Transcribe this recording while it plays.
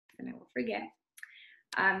and I will forget.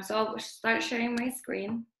 So I'll start sharing my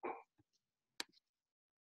screen.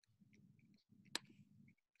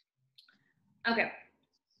 Okay.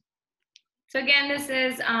 So again, this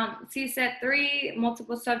is CSET 3,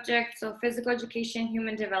 multiple subjects, so physical education,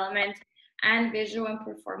 human development, and visual and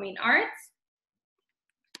performing arts.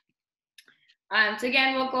 So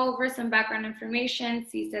again, we'll go over some background information,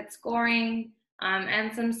 CSET scoring,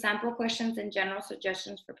 and some sample questions and general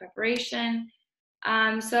suggestions for preparation.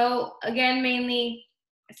 So again, mainly,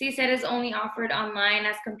 CSET is only offered online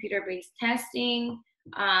as computer-based testing.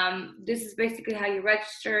 This is basically how you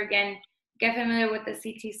register. Again, get familiar with the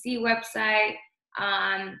CTC website,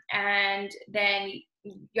 and then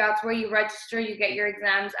that's where you register, you get your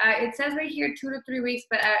exams. It says right here 2 to 3 weeks,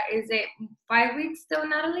 but is it 5 weeks still,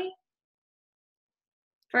 Natalie?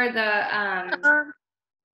 For the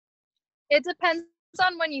it depends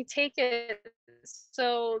on when you take it.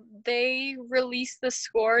 So they release the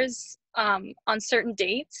scores on certain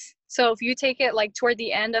dates. So if you take it like toward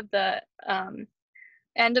the end of the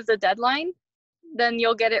deadline, then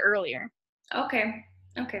you'll get it earlier. Okay.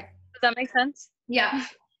 Does that make sense? Yeah.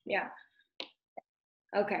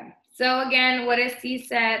 Okay. So again, what is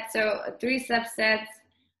CSET? So 3 subsets.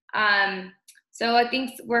 So I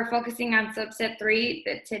think we're focusing on subset 3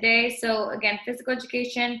 today. So again, physical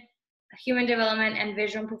education, human development, and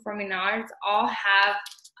visual and performing arts all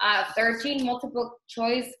have 13 multiple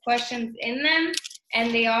choice questions in them,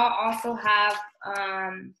 and they all also have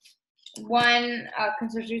 1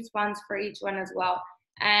 constructed response for each one as well.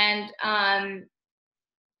 And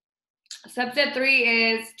subset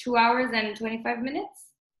 3 is 2 hours and 25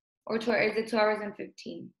 minutes, or is it 2 hours and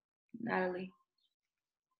 15, Natalie?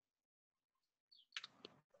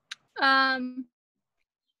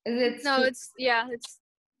 Is it? No, it's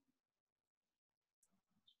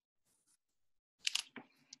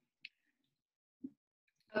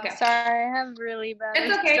Okay. Sorry, I have really bad.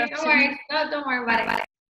 It's okay. Don't worry. No, don't worry about it.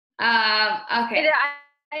 Okay.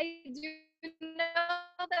 I do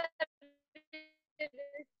know that it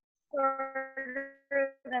is shorter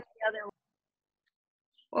than the other one.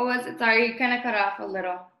 What was it? Sorry, you kind of cut off a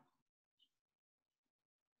little.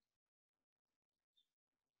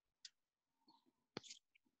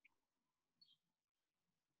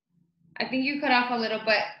 I think you cut off a little,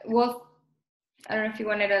 but I don't know if you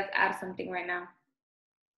wanted to add something right now.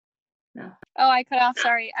 No. Oh, I cut off.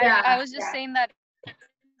 Sorry. Yeah, I was just saying that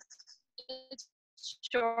it's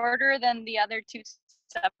shorter than the other 2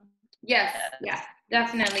 steps. Yes, yeah,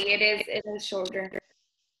 definitely. It is shorter.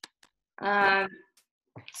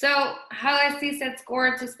 So how is CSET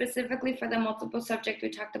scored? So specifically for the multiple subject, we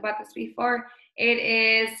talked about this before. It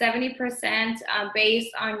is 70%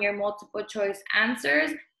 based on your multiple choice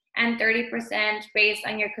answers and 30% based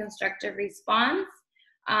on your constructive response.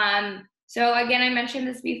 So again, I mentioned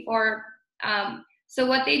this before. So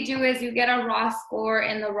what they do is you get a raw score,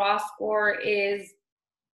 and the raw score is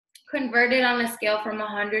converted on a scale from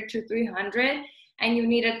 100 to 300, and you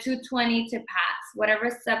need a 220 to pass. Whatever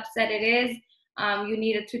subset it is, you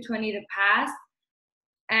need a 220 to pass.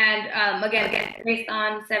 And again, based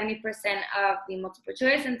on 70% of the multiple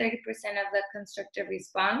choice and 30% of the constructive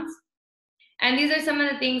response. And these are some of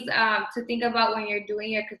the things to think about when you're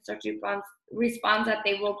doing your constructive response that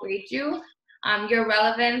they will grade you. Your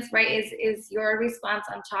relevance, right, is your response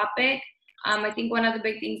on topic. I think one of the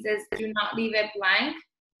big things is do not leave it blank.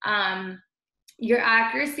 Your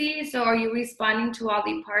accuracy, so are you responding to all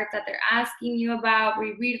the parts that they're asking you about?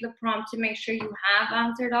 Reread the prompt to make sure you have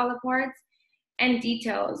answered all the parts. And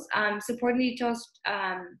details, supporting details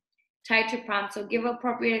tied to prompt. So give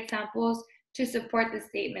appropriate examples to support the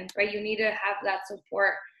statements, right? You need to have that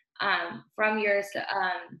support from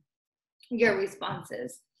your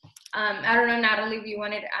responses. I don't know, Natalie, if you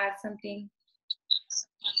wanted to add something.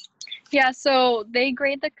 Yeah, so they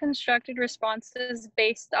grade the constructed responses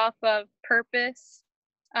based off of purpose,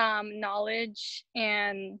 knowledge,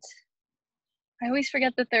 and I always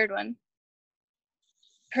forget the third one.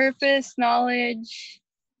 Purpose, knowledge,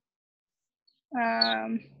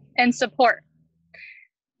 and support.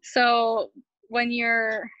 So when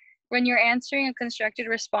you're answering a constructed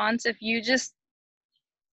response, if you just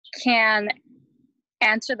can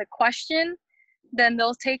answer the question, then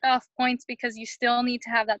they'll take off points because you still need to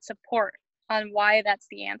have that support on why that's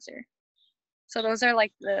the answer. So those are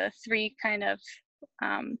like the 3 kind of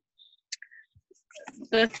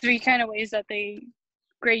ways that they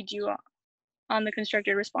grade you on the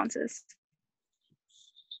constructed responses.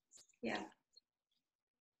 Yeah.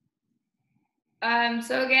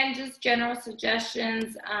 So again, just general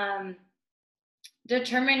suggestions.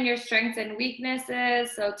 Determine your strengths and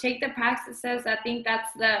weaknesses. So take the practices. I think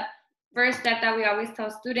that's first step that we always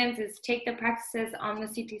tell students is take the practices on the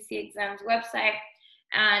CTC exams website.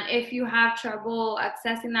 And if you have trouble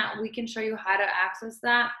accessing that, we can show you how to access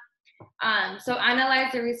that. So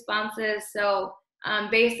analyze the responses. So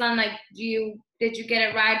based on like, did you get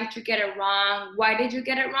it right? Did you get it wrong? Why did you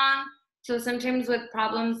get it wrong? So sometimes with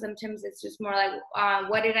problems, sometimes it's just more like,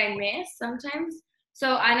 what did I miss sometimes?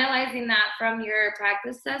 So analyzing that from your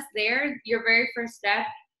practice test there, your very first step,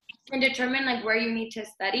 and determine like where you need to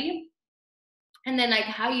study, and then like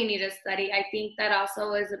how you need to study. I think that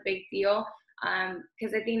also is a big deal,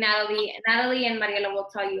 because I think Natalie and Mariela will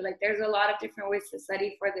tell you like there's a lot of different ways to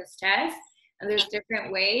study for this test, and there's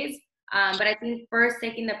different ways. But I think first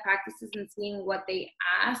taking the practices and seeing what they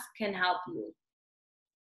ask can help you.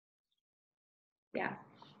 Yeah.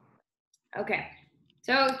 Okay.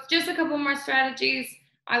 So just a couple more strategies.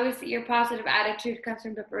 Obviously, your positive attitude comes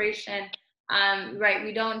from preparation. Right,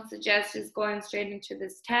 we don't suggest just going straight into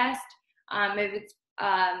this test. If it's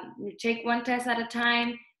you take one test at a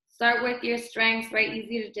time, start with your strengths, right?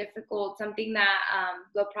 Easy to difficult, something that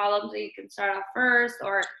the problems that you can start off first,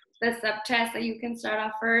 or the subtest that you can start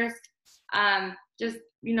off first. Just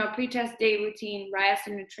pre-test day routine, rest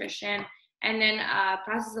and nutrition, and then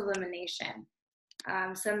process elimination.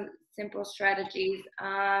 Some simple strategies.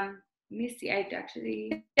 Let me see. I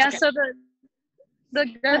actually. Yeah. Okay. So the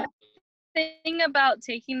good thing about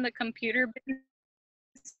taking the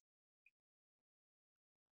computer-based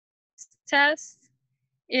test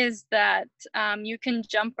is that you can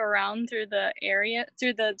jump around through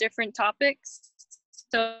the different topics.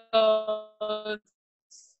 So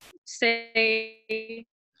say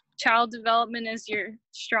child development is your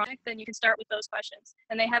strong, then you can start with those questions,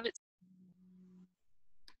 and they have it.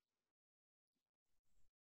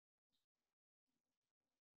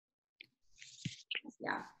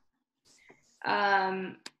 Yeah.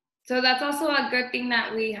 So that's also a good thing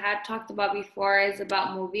that we had talked about before, is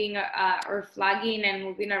about moving or flagging and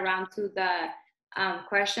moving around to the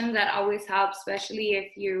questions. That always helps, especially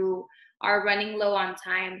if you are running low on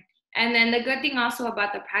time. And then the good thing also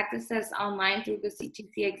about the practice test online through the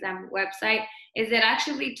CTC exam website is it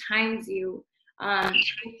actually times you,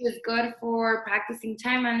 which is good for practicing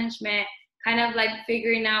time management, kind of like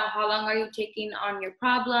figuring out how long are you taking on your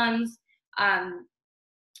problems,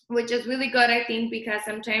 which is really good, I think, because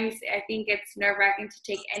sometimes I think it's nerve-wracking to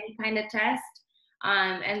take any kind of test.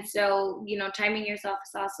 And so, timing yourself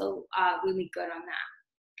is also really good on that.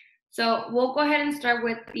 So we'll go ahead and start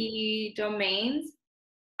with the domains.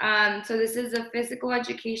 So this is the physical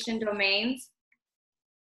education domains.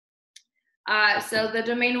 So the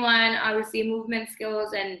domain one, obviously movement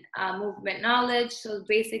skills and movement knowledge. So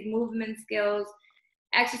basic movement skills,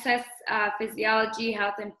 exercise physiology,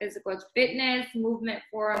 health and physical fitness, movement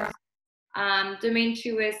forms. Domain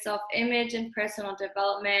 2 is self-image and personal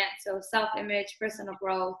development. So self-image, personal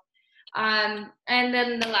growth. And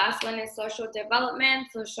then the last one is social development,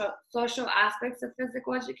 social aspects of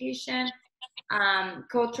physical education,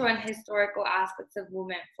 cultural and historical aspects of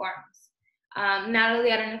movement forms.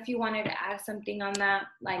 Natalie, I don't know if you wanted to add something on that,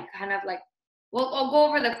 like kind of like, I'll go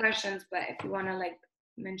over the questions, but if you want to like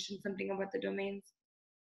mention something about the domains.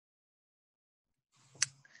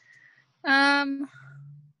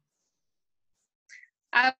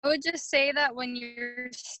 I would just say that when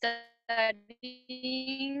you're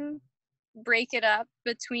studying, break it up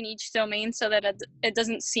between each domain so that it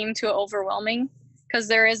doesn't seem too overwhelming, because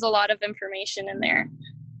there is a lot of information in there.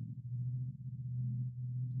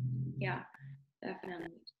 Yeah,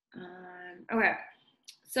 definitely. Okay,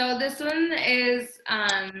 so this one is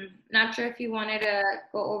not sure if you wanted to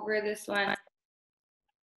go over this one,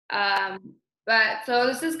 but so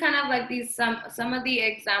this is kind of like some of the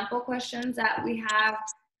example questions that we have.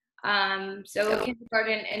 So a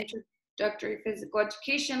kindergarten introductory physical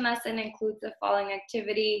education lesson includes the following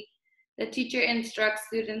activity. The teacher instructs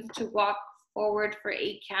students to walk forward for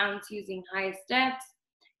 8 counts using high steps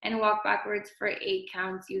and walk backwards for 8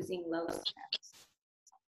 counts using low steps.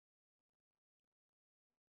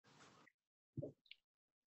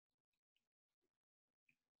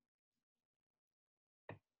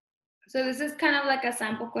 So this is kind of like a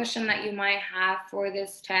sample question that you might have for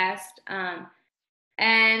this test.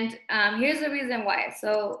 And here's the reason why.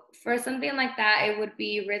 So for something like that, it would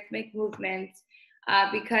be rhythmic movements,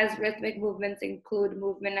 because rhythmic movements include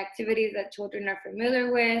movement activities that children are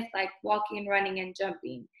familiar with, like walking, running, and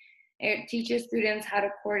jumping. It teaches students how to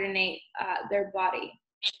coordinate their body.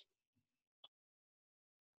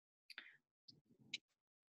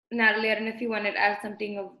 Natalie, I don't know if you wanted to add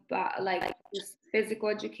something about like just physical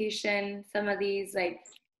education, some of these like.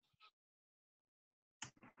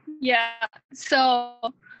 Yeah, so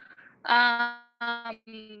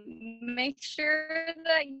make sure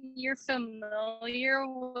that you're familiar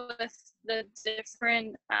with the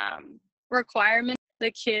different requirements.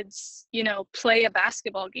 The kids, play a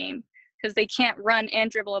basketball game because they can't run and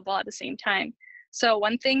dribble a ball at the same time. So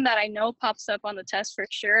one thing that I know pops up on the test for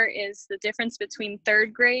sure is the difference between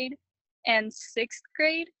 3rd grade and 6th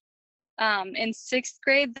grade. In 6th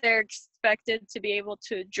grade, they're expected to be able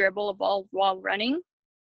to dribble a ball while running,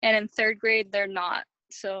 and in 3rd grade, they're not.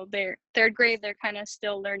 So 3rd grade, they're kind of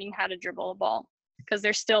still learning how to dribble a ball because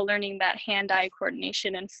they're still learning that hand-eye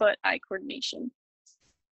coordination and foot-eye coordination.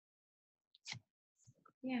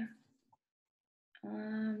 Yeah.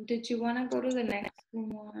 Did you want to go to the next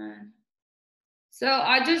one? So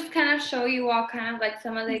I'll just kind of show you all kind of like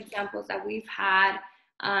some of the examples that we've had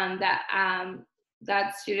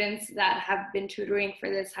that students that have been tutoring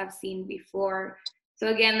for this have seen before. So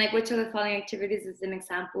again, like which of the following activities is an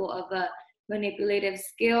example of a manipulative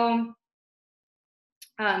skill?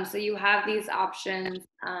 So you have these options.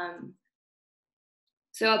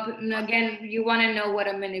 So again, you want to know what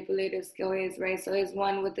a manipulative skill is, right? So is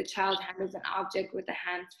one with the child handles an object with the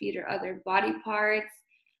hands, feet, or other body parts.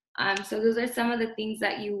 So those are some of the things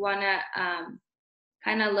that you want to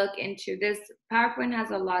kind of look into. This PowerPoint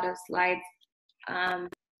has a lot of slides. And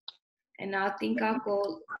I think I'll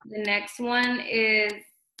go, the next one is,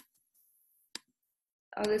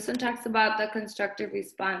 this one talks about the constructive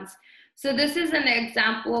response. So this is an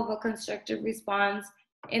example of a constructive response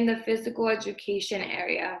in the physical education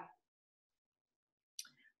area.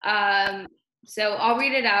 So I'll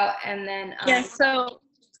read it out and then so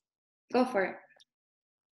go for it.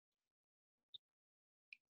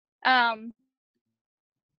 I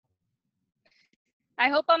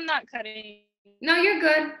hope I'm not cutting. No, you're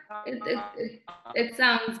good. It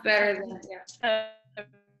sounds better than, yeah.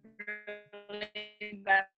 Really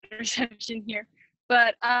bad reception here,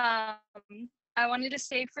 but I wanted to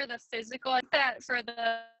say for the physical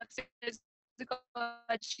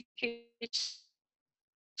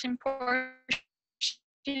education portion,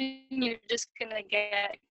 you're just gonna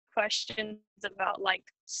get questions about like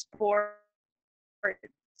sports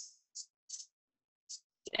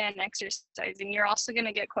and exercising. You're also going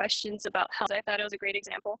to get questions about health. I thought it was a great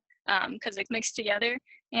example because it's mixed together,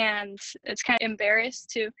 and it's kind of embarrassed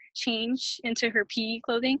to change into her PE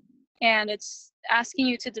clothing, and it's asking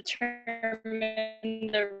you to determine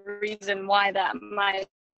the reason why that might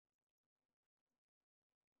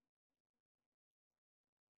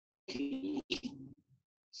be.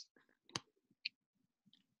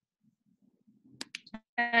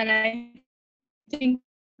 And I think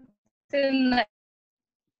in the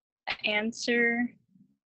answer,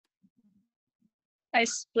 I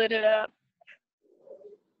split it up.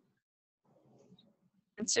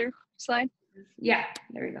 Answer slide. Yeah,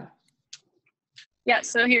 there we go. Yeah,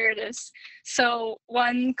 so here it is. So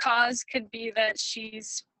one cause could be that she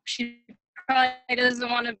probably doesn't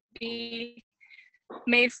want to be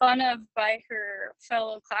made fun of by her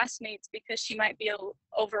fellow classmates because she might be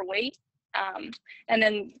overweight. And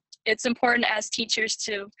then it's important as teachers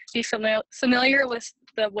to be familiar with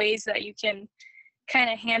the ways that you can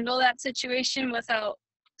kind of handle that situation without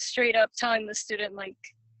straight up telling the student like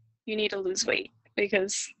you need to lose weight,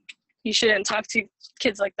 because you shouldn't talk to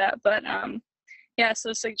kids like that. But yeah,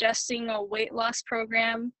 so suggesting a weight loss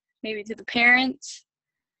program maybe to the parents,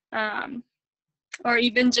 or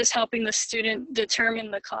even just helping the student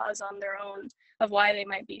determine the cause on their own of why they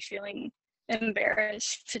might be feeling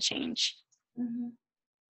embarrassed to change. Mm-hmm.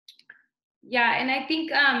 Yeah, and I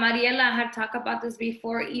think Mariela had talked about this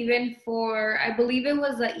before, even for, I believe it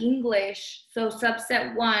was the English, so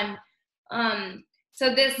subset 1.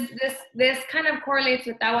 So this kind of correlates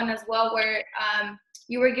with that one as well, where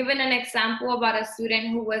you were given an example about a student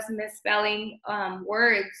who was misspelling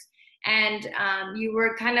words, and you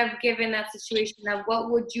were kind of given that situation of what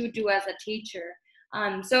would you do as a teacher.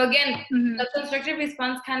 So again, the constructive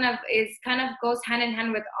response kind of goes hand in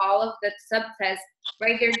hand with all of the subtests,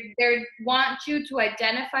 right? They want you to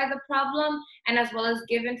identify the problem and as well as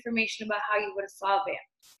give information about how you would solve it.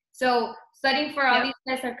 So studying for all these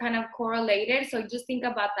tests are kind of correlated. So just think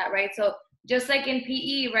about that, right? So just like in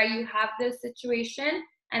PE, right, you have this situation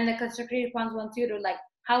and the constructive response wants you to like,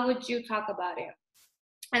 how would you talk about it?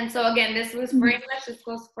 And so again, this was for English, this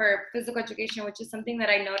goes for physical education, which is something that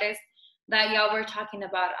I noticed that y'all were talking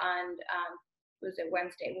about on, was it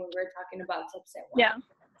Wednesday when we were talking about subset 1? Yeah.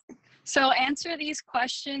 So answer these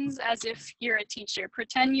questions as if you're a teacher.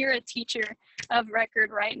 Pretend you're a teacher of record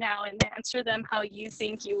right now and answer them how you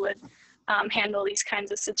think you would handle these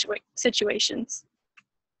kinds of situations.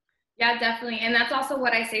 Yeah, definitely. And that's also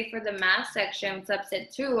what I say for the math section,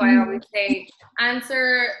 subset 2. I Mhm. always say,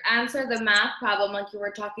 answer the math problem like you were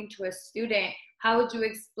talking to a student. How would you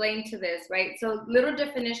explain to this, right? So little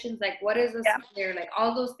definitions like what is a Yeah. square, like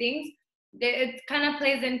all those things, it kind of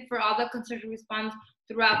plays in for all the constructive response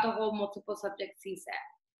throughout the whole multiple subject CSET.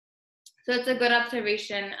 So it's a good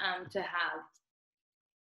observation to have.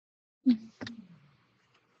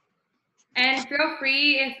 And feel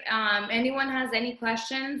free if anyone has any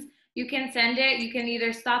questions, you can send it. You can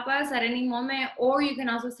either stop us at any moment, or you can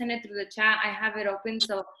also send it through the chat. I have it open,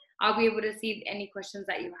 so I'll be able to see any questions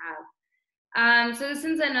that you have. So this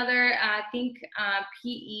is another, I think,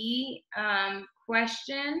 PE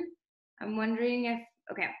question. I'm wondering if,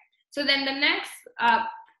 okay. So then the next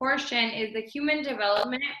portion is the human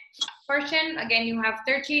development portion. Again, you have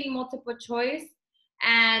 13 multiple choice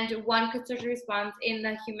and 1 constructive response in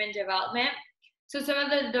the human development. So some of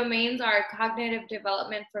the domains are cognitive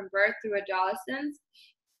development from birth through adolescence,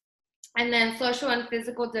 and then social and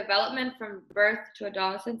physical development from birth to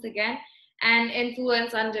adolescence again, and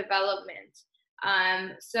influence on development.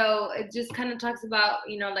 So it just kind of talks about,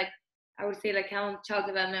 like I would say like child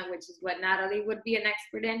development, which is what Natalie would be an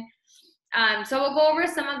expert in. So we'll go over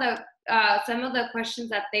some of the questions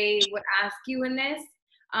that they would ask you in this.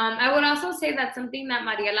 I would also say that something that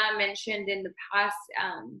Mariela mentioned in the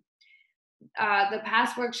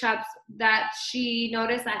past workshops that she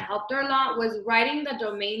noticed that helped her a lot was writing the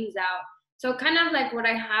domains out. So kind of like what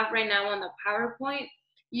I have right now on the PowerPoint,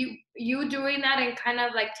 you doing that and kind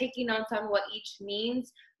of like taking notes on what each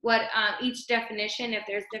means, what each definition, if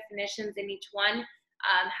there's definitions in each one,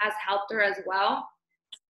 has helped her as well.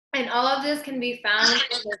 And all of this can be found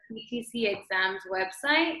on the CTC exams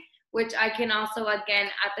website, which I can also, again,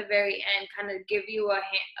 at the very end, kind of give you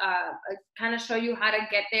kind of show you how to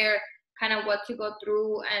get there, kind of what to go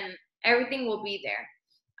through, and everything will be there.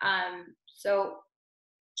 So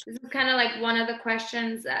this is kind of like one of the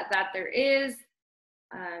questions that there is.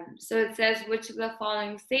 So it says, which of the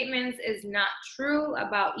following statements is not true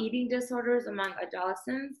about eating disorders among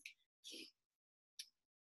adolescents?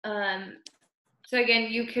 So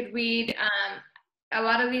again, you could read a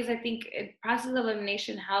lot of these. I think process of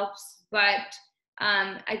elimination helps, but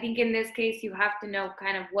I think in this case you have to know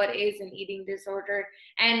kind of what is an eating disorder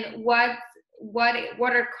and what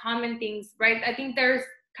are common things, right? I think there's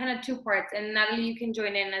kind of 2 parts, and Natalie, you can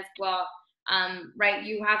join in as well. Right,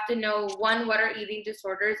 you have to know, one, what are eating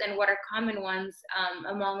disorders and what are common ones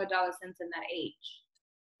among adolescents in that age,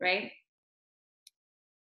 right?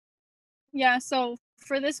 Yeah, so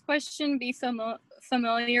for this question, be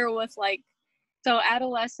familiar with so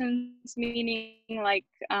adolescents meaning like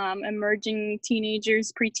emerging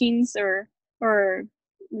teenagers, preteens, or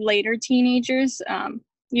later teenagers.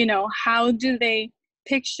 How do they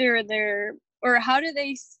picture or how do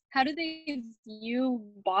they view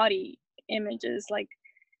body images? Like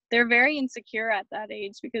they're very insecure at that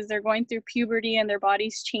age because they're going through puberty and their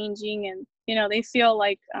body's changing, and they feel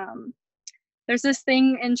like there's this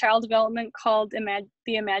thing in child development called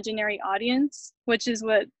the imaginary audience, which is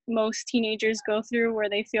what most teenagers go through, where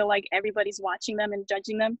they feel like everybody's watching them and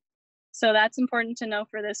judging them. So that's important to know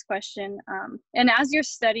for this question. And as you're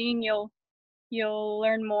studying, you'll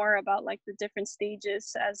learn more about like the different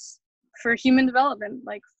stages as for human development,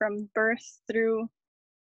 like from birth through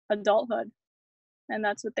adulthood. And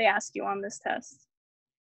that's what they ask you on this test.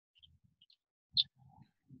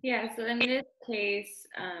 Yeah, so in this case,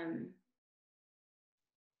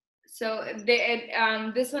 so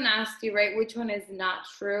this one asks you, right, which one is not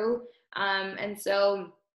true? And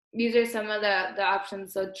so these are some of the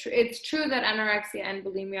options. So it's true that anorexia and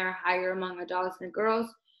bulimia are higher among adolescent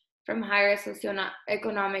girls from higher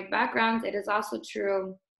socioeconomic backgrounds. It is also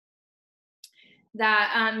true that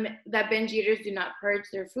binge eaters do not purge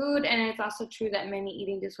their food, and it's also true that many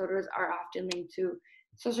eating disorders are often linked to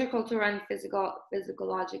social, cultural, and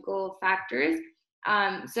physiological factors.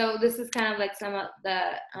 So this is kind of like some of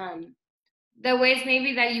the ways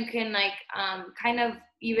maybe that you can like kind of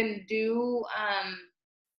even do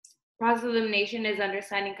process elimination is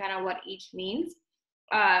understanding kind of what each means.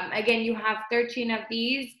 Again, you have 13 of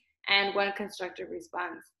these and 1 constructive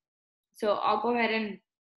response. So I'll go ahead and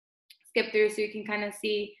skip through so you can kind of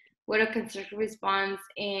see what a constructive response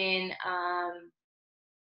in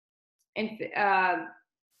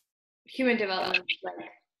human development is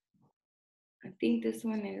like. I think this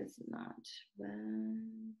one is not bad.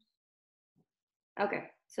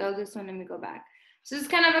 Okay, so this one, let me go back. So this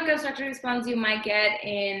is kind of a constructive response you might get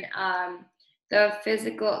in the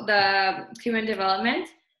human development.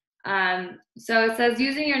 So it says,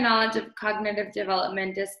 using your knowledge of cognitive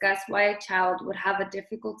development, discuss why a child would have a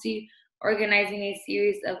difficulty organizing a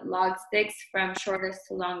series of log sticks from shortest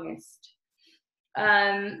to longest.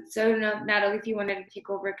 So Natalie, if you wanted to take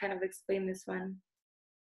over, kind of explain this one.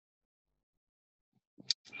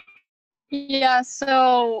 Yeah,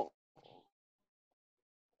 so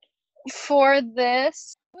for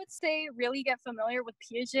this, I would say really get familiar with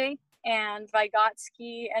Piaget and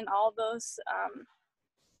Vygotsky and all those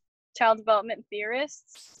child development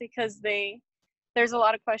theorists, because there's a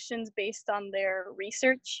lot of questions based on their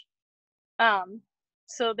research.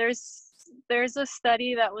 So there's a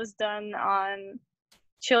study that was done on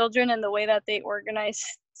children and the way that they organize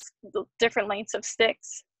the different lengths of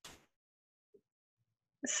sticks.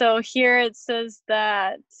 So here it says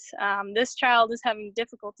that this child is having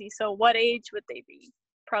difficulty. So what age would they be?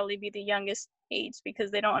 Probably be the youngest age,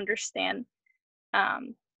 because they don't understand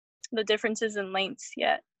the differences in lengths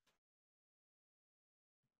yet.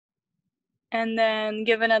 And then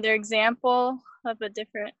give another example of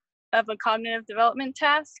a cognitive development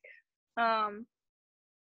task.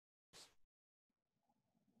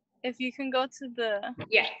 If you can go to the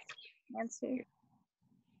answer.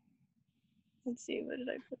 Let's see, what did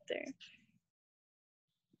I put there?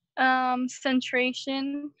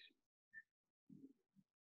 Centration.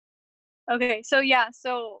 Okay, so yeah,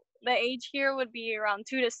 so the age here would be around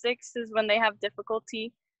 2 to 6 is when they have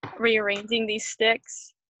difficulty rearranging these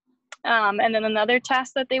sticks. And then another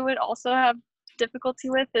task that they would also have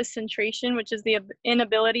difficulty with is centration, which is the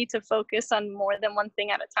inability to focus on more than one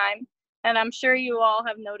thing at a time. And I'm sure you all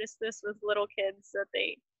have noticed this with little kids, that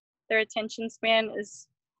their attention span is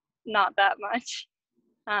not that much,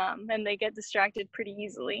 and they get distracted pretty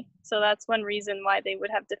easily. So that's one reason why they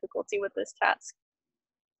would have difficulty with this task.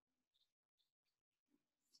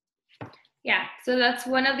 Yeah, so that's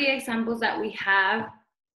one of the examples that we have.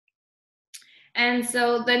 And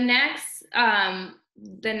so the next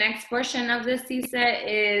portion of the CSET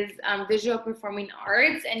is visual performing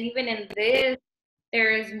arts. And even in this,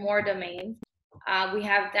 there is more domains. We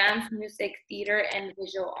have dance, music, theater, and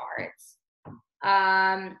visual arts.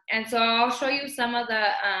 And so I'll show you some of the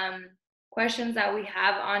questions that we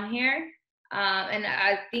have on here. And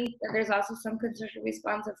I think that there's also some constructive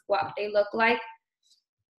response of what they look like.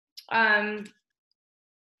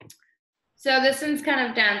 So this one's kind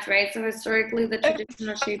of dance, right? So historically, the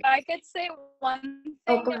traditional shape. I could say one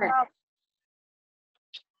thing about.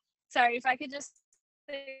 Sorry, if I could just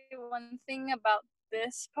say one thing about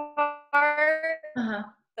this part,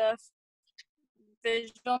 the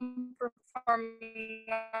visual performing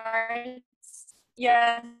arts.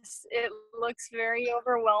 Yes, it looks very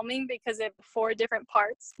overwhelming because it has 4 different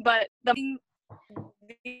parts, but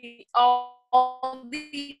all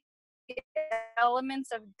the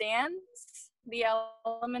elements of dance, the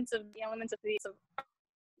elements of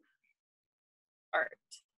art.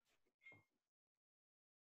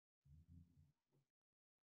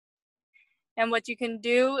 And what you can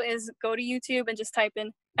do is go to YouTube and just type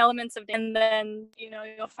in elements of dance, and then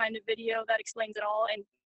you'll find a video that explains it all, and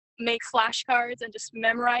make flashcards and just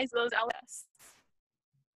memorize those elements.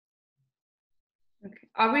 Okay,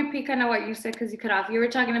 I'll repeat kind of what you said because you cut off. You were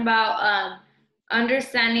talking about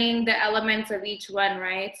understanding the elements of each one,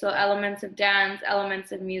 right? So elements of dance,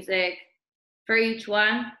 elements of music for each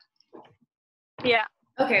one. Yeah.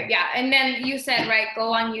 Okay, yeah. And then you said, right,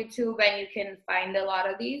 go on YouTube and you can find a lot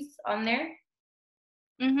of these on there.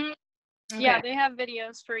 Mm-hmm. Okay. Yeah, they have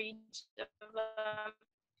videos for each of them.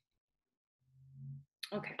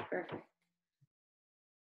 Okay, perfect.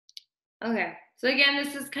 Okay, so again,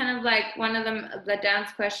 this is kind of like one of the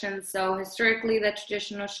dance questions. So historically, the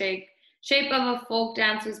traditional shape of a folk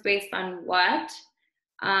dance was based on what?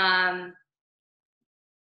 I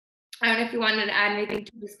don't know if you wanted to add anything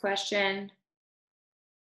to this question.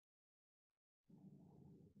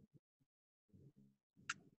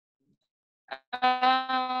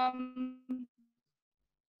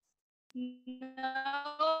 No,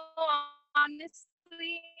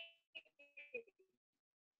 honestly,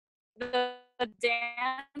 the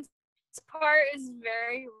dance part is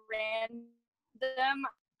very random.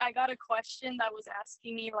 I got a question that was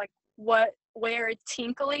asking me like where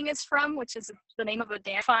tinkling is from, which is the name of a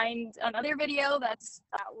dance. Find another video that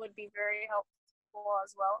would be very helpful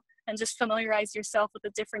as well, and just familiarize yourself with the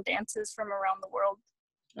different dances from around the world.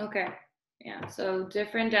 Okay, yeah, so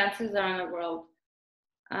different dances around the world.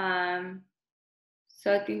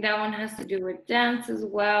 So I think that one has to do with dance as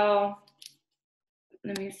well.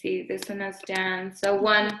 Let me see, this one has dance. So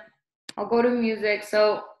I'll go to music.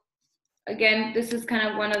 So again, this is kind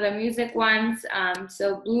of one of the music ones.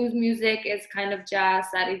 So blues music is kind of jazz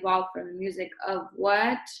that evolved from music of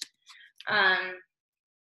what?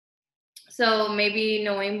 So maybe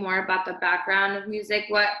knowing more about the background of music.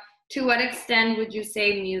 What to what extent would you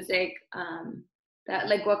say music, that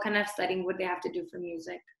like what kind of studying would they have to do for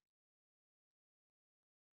music?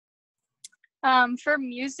 For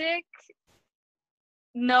music,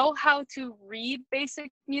 know how to read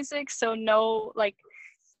basic music. So know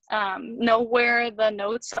where the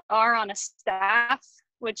notes are on a staff,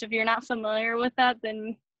 which if you're not familiar with that,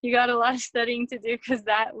 then you got a lot of studying to do because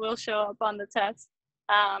that will show up on the test.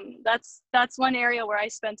 That's one area where I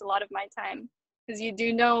spent a lot of my time, because you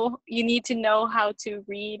need to know how to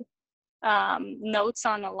read notes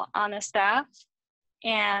on a staff,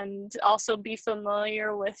 and also be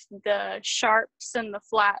familiar with the sharps and the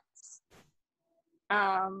flats,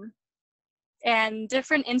 and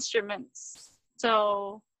different instruments.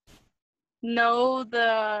 So know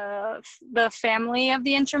the family of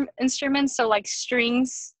the instruments. So like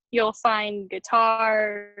strings, you'll find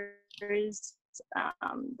guitars,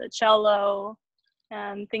 the cello,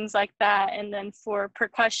 and things like that. And then for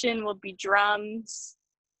percussion will be drums.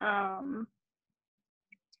 What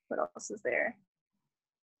else is there?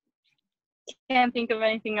 Can't think of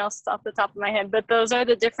anything else off the top of my head, but those are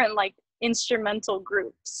the different like instrumental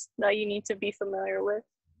groups that you need to be familiar with.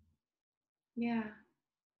 Yeah.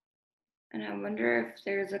 And I wonder if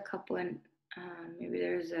there's a couple in, maybe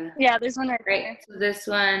there's a. Yeah, there's one right there. So this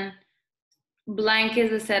one, blank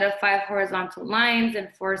is a set of 5 horizontal lines and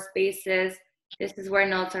 4 spaces. This is where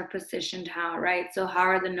notes are positioned how, right? So how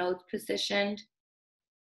are the notes positioned?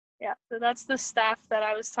 Yeah, so that's the staff that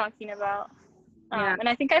I was talking about. Yeah. And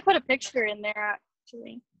I think I put a picture in there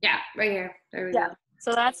actually. Yeah, right here. There we go.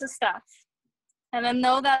 So that's the staff. And then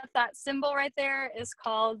know that that symbol right there is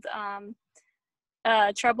called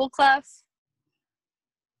treble clef.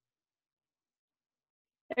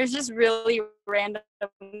 There's just really random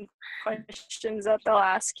questions that they'll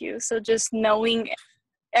ask you. So just knowing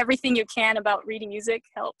everything you can about reading music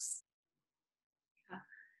helps.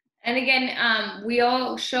 And again, we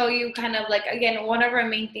all show you kind of like, again, one of our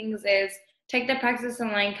main things is take the practice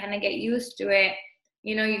online, kind of get used to it.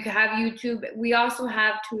 You know, you can have YouTube. We also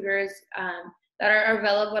have tutors that are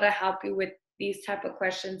available to help you with these type of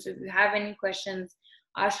questions. So if you have any questions,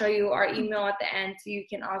 I'll show you our email at the end, so you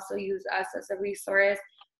can also use us as a resource.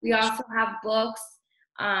 We also have books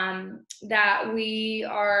that we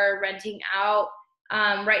are renting out.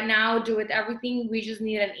 Right now, do with everything, we just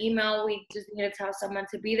need an email. We just need to tell someone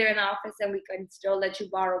to be there in the office, and we can still let you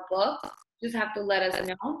borrow books. Just have to let us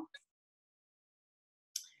know.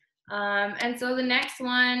 And so the next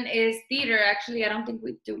one is theater. Actually, I don't think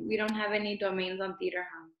we do. We don't have any domains on theater,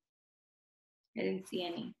 huh? I didn't see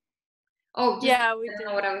any. Oh, yeah, we did.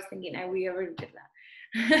 Know what I was thinking. We already did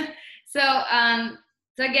that. So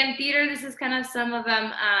again, theater. This is kind of some of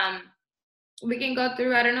them. We can go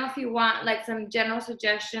through. I don't know if you want like some general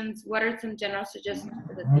suggestions. What are some general suggestions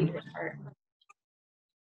for the theater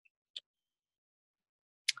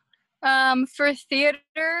part? For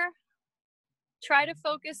theater, try to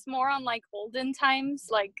focus more on like olden times,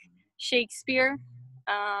 like Shakespeare,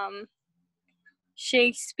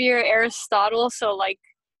 Aristotle. So like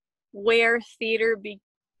where theater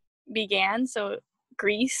began. So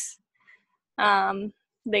Greece.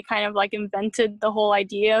 They kind of like invented the whole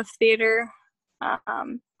idea of theater.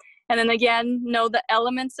 And then again, know the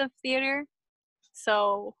elements of theater.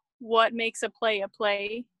 So what makes a play,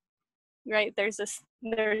 right? There's this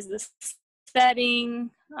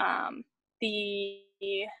setting,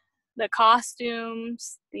 the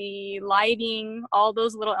costumes, the lighting, all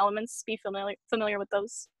those little elements. Be familiar with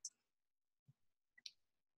those.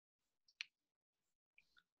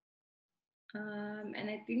 And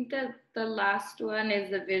I think that the last one is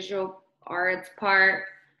the visual arts part.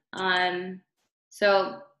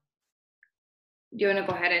 So do you want to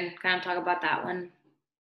go ahead and kind of talk about that one?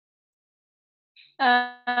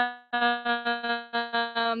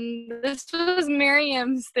 This was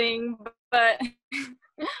Miriam's thing, but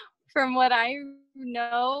from what I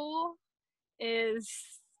know is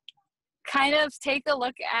kind of take a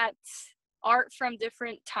look at art from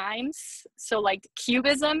different times. So like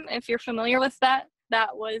Cubism, if you're familiar with that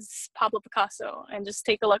was Pablo Picasso, and just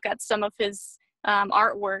take a look at some of his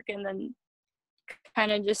artwork, and then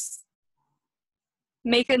kind of just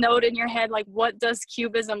make a note in your head, like what does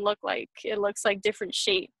Cubism look like? It looks like different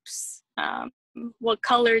shapes. What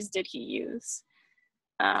colors did he use?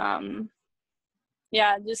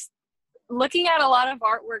 Yeah, just looking at a lot of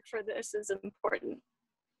artwork for this is important.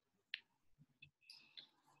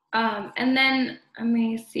 And then let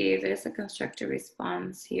me see if there's a constructive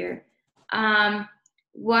response here.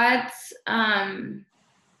 What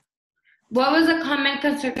was a common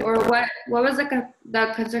constructive, or what was the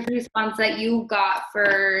constructive response that you got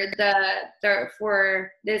for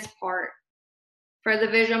for this part? For the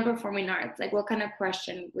visual and performing arts, like what kind of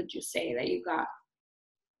question would you say that you got?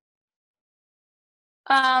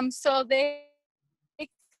 So they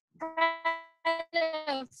kind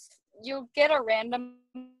of, you'll get a random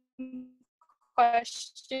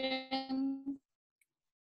question.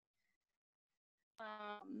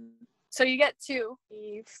 So you get two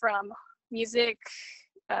from music,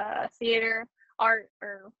 theater, art,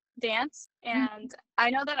 or dance. And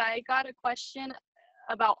I know that I got a question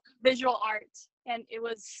about visual art, and it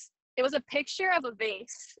was a picture of a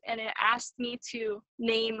vase, and it asked me to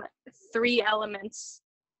name 3 elements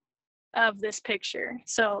of this picture.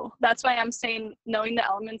 So that's why I'm saying knowing the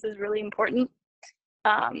elements is really important.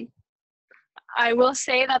 I will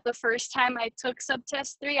say that the first time I took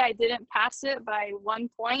Subtest 3, I didn't pass it by 1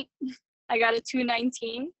 point. I got a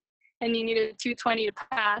 219, and you needed a 220 to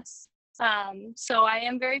pass. So I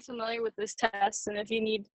am very familiar with this test, and if you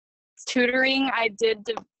need tutoring, I did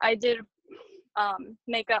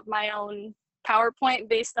make up my own PowerPoint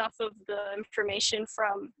based off of the information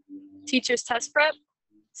from Teacher's Test Prep.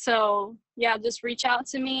 So yeah, just reach out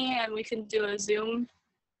to me and we can do a Zoom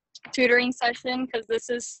tutoring session, because this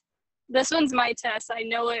one's my test. I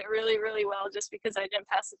know it really, really well just because I didn't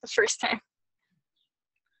pass it the first time.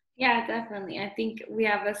 Yeah, definitely. I think we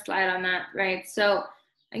have a slide on that, right? So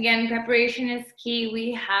again, preparation is key.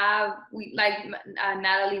 We like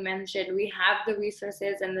Natalie mentioned, we have the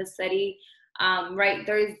resources and the study, right?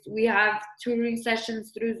 We have tutoring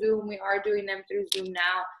sessions through Zoom. We are doing them through Zoom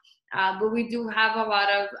now. But we do have a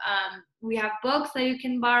lot of, we have books that you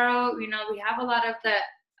can borrow. We have a lot of the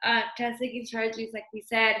test taking strategies, like we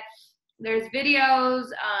said. There's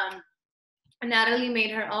videos. Natalie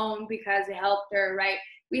made her own because it helped her, right?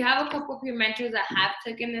 We have a couple of your mentors that have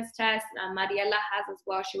taken this test. Mariela has as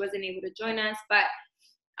well. She wasn't able to join us, but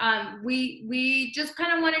we just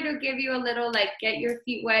kind of wanted to give you a little, like, get your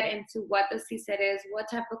feet wet into what the CSET is, what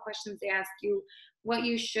type of questions they ask you, what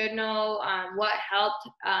you should know, what helped,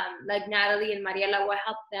 like Natalie and Mariela, what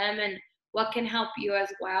helped them, and what can help you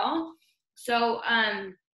as well. So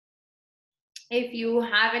if you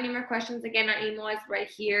have any more questions, again, our email is right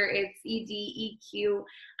here. It's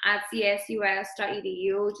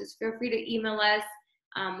edeq@csus.edu. Just feel free to email us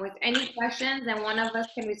with any questions, and one of us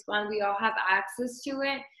can respond. We all have access to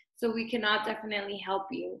it, so we can all definitely help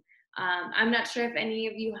you. I'm not sure if any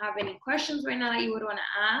of you have any questions right now that you would want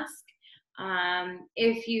to ask.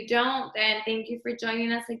 If you don't, then thank you for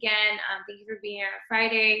joining us again. Thank you for being here on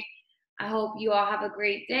Friday. I hope you all have a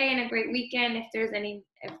great day and a great weekend. If there's any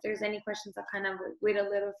questions, I'll kind of wait a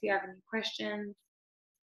little if you have any questions.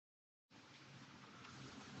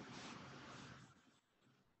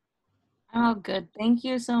 Oh, good. Thank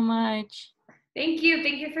you so much. Thank you.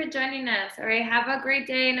 Thank you for joining us. All right. Have a great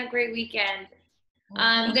day and a great weekend.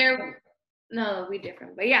 No, we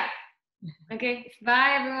different, but yeah. Okay.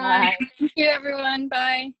 Bye, everyone. Bye. Thank you, everyone.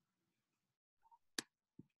 Bye.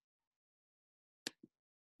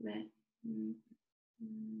 Bye.